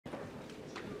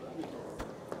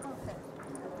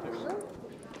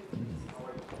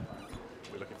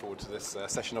forward to this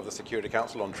session of the Security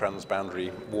Council on transboundary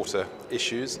water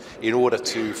issues. In order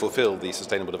to fulfill the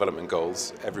Sustainable Development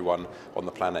Goals, everyone on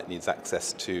the planet needs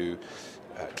access to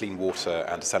clean water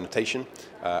and sanitation,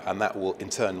 and that will in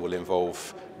turn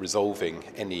involve resolving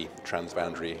any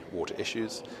transboundary water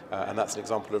issues, and that's an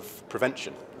example of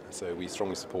prevention. So we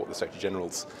strongly support the Secretary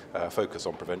General's focus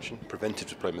on prevention, preventive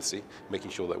diplomacy, making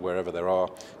sure that wherever there are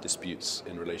disputes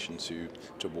in relation to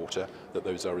water, that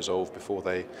those are resolved before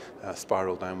they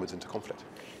spiral downwards into conflict.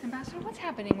 Ambassador, what's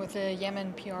happening with the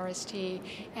Yemen PRST,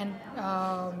 and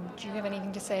do you have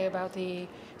anything to say about the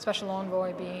Special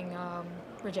Envoy being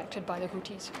rejected by the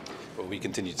Houthis? Well, we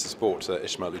continue to support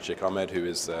H.E Ahmed, who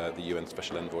is the UN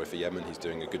Special Envoy for Yemen. He's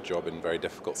doing a good job in very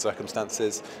difficult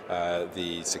circumstances.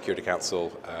 The Security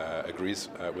Council agrees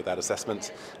with that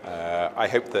assessment. I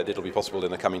hope that it'll be possible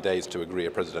in the coming days to agree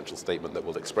a presidential statement that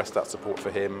will express that support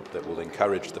for him, that will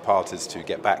encourage the parties to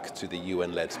get back to the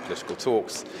UN-led political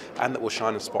talks, and that will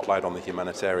shine a spotlight on the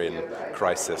humanitarian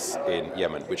crisis in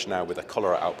Yemen, which now with a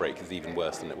cholera outbreak is even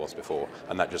worse than it was before,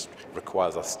 and that just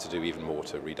requires us to do even more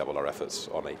to redouble our efforts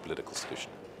on a political solution.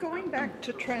 Going back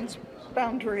to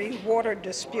transboundary water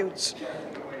disputes,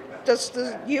 does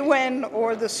the UN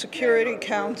or the Security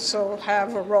Council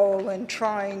have a role in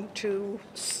trying to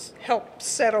help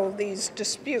settle these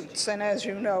disputes? And as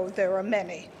you know, there are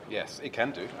many. Yes, it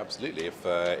can do, absolutely. If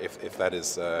that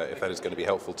is going to be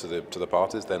helpful to the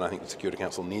parties, then I think the Security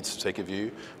Council needs to take a view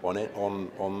on it,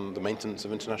 on the maintenance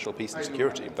of international peace and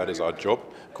security. That is our job,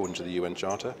 according to the UN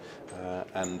Charter,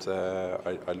 and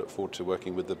I look forward to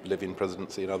working with the Bolivian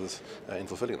presidency and others in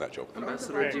fulfilling that job.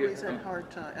 Ambassador, is that hard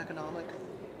economic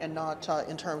and not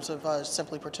in terms of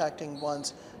simply protecting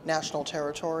one's national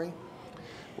territory?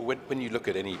 Well, when you look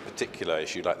at any particular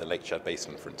issue like the Lake Chad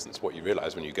Basin, for instance, what you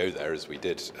realise when you go there, as we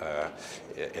did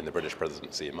in the British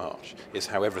presidency in March, is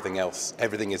how everything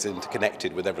is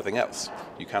interconnected with everything else.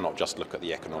 You cannot just look at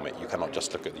the economic, you cannot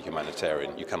just look at the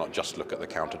humanitarian, you cannot just look at the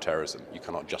counter-terrorism, you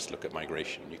cannot just look at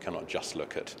migration, you cannot just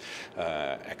look at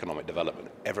economic development.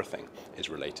 Everything is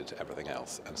related to everything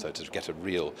else, and so to get a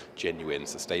real, genuine,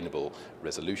 sustainable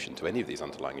resolution to any of these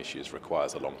underlying issues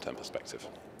requires a long-term perspective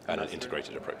and an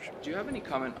integrated approach. Do you have any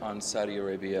comment on Saudi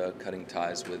Arabia cutting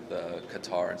ties with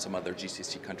Qatar and some other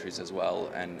GCC countries as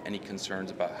well, and any concerns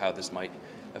about how this might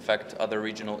affect other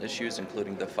regional issues,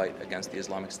 including the fight against the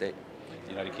Islamic State? The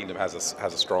United Kingdom has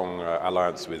a strong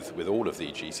alliance with all of the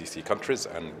GCC countries,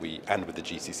 and with the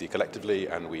GCC collectively,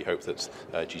 and we hope that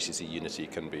GCC unity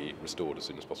can be restored as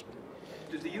soon as possible.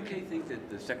 Does the UK think that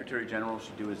the Secretary General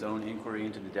should do his own inquiry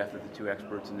into the death of the two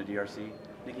experts in the DRC?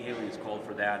 Nikki Haley has called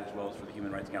for that as well as for the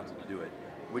Human Rights Council to do it.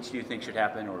 Which do you think should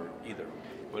happen, or either?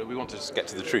 Well, we want to just get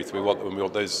to the truth. We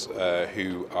want those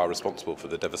who are responsible for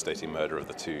the devastating murder of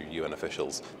the two UN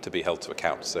officials to be held to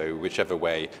account. So whichever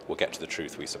way will get to the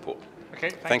truth, we support. Okay,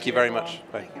 thank you very much.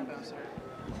 Bye. Thank you, Ambassador.